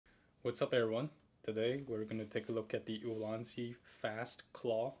What's up everyone? Today we're going to take a look at the Ulanzi Fast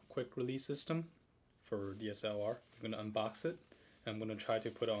Claw quick release system for DSLR. I'm going to unbox it and I'm going to try to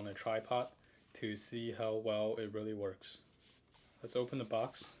put it on a tripod to see how well it really works. Let's open the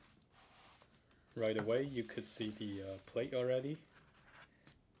box. Right away you could see the plate already,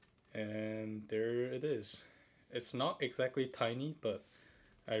 and there it is. It's not exactly tiny, but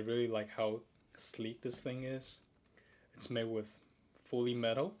I really like how sleek this thing is. It's made with fully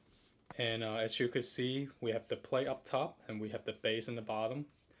metal. And as you can see, we have the plate up top and we have the base in the bottom.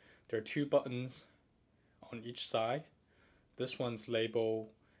 There are two buttons on each side. This one's labeled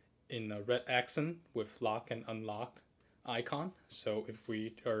in a red accent with lock and unlock icon. So if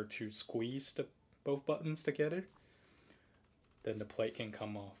we are to squeeze both buttons together, then the plate can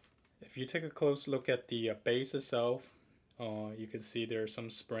come off. If you take a close look at the base itself, you can see there are some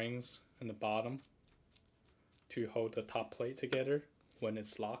springs in the bottom to hold the top plate together when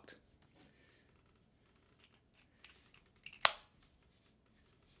it's locked.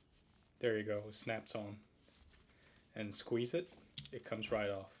 There you go, it snaps on. And squeeze it, it comes right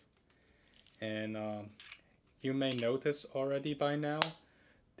off. And you may notice already by now,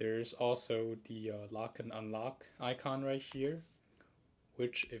 there's also the lock and unlock icon right here,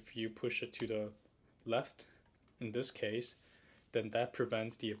 which if you push it to the left, in this case, then that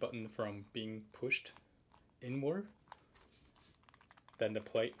prevents the button from being pushed inward. Then the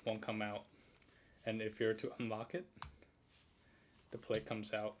plate won't come out. And if you're to unlock it, the plate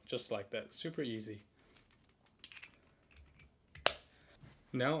comes out just like that. Super easy.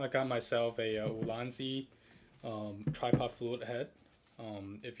 Now I got myself a Ulanzi tripod fluid head.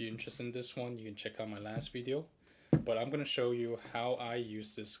 If you're interested in this one, you can check out my last video. But I'm going to show you how I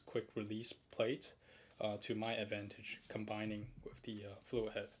use this quick release plate to my advantage, combining with the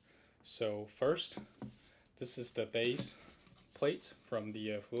fluid head. So first, this is the base plate from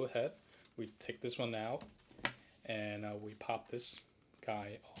the fluid head. We take this one out and we pop this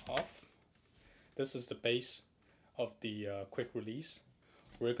guy off. This is the base of the quick release.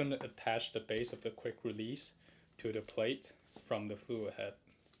 We're going to attach the base of the quick release to the plate from the fluid head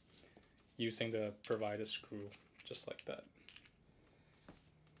using the provided screw, just like that.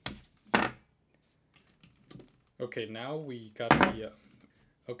 Okay, now we got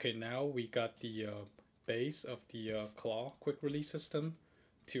the base of the claw quick release system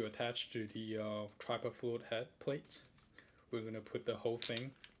to attach to the tripod fluid head plate. We're going to put the whole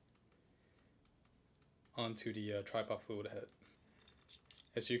thing onto the tripod fluid head.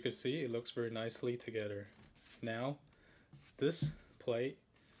 As you can see, it looks very nicely together. Now, this plate,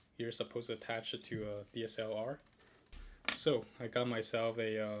 you're supposed to attach it to a DSLR. So, I got myself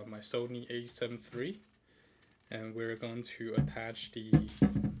my Sony A7 III, and we're going to attach the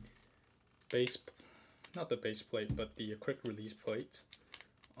base, not the base plate, but the quick release plate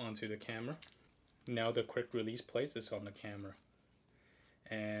onto the camera. Now the quick release plate is on the camera,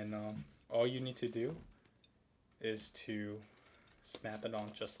 and all you need to do is to snap it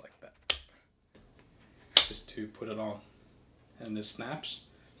on just like that. Just to put it on, and it snaps.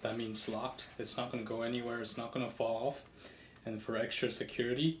 That means locked. It's not going to go anywhere. It's not going to fall off. And for extra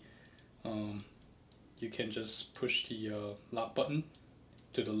security, you can just push the lock button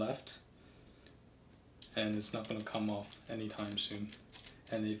to the left, and it's not going to come off anytime soon.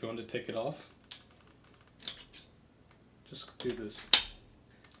 And if you want to take it off, just do this.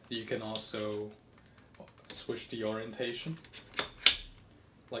 You can also switch the orientation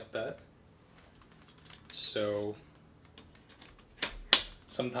like that. So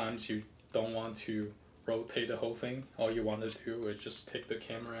sometimes you don't want to rotate the whole thing. All you want to do is just take the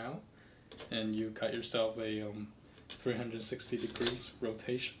camera out and you got yourself a 360 degrees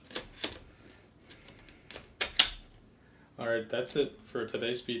rotation. Alright, that's it for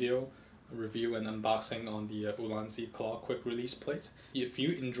today's video. Review and unboxing on the Ulanzi Claw quick release plate. If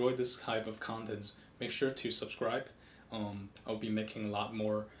you enjoy this type of content, make sure to subscribe. I'll be making a lot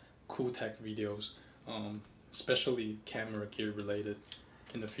more cool tech videos, especially camera gear related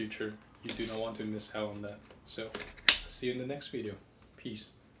in the future. You do not want to miss out on that. So, see you in the next video. Peace.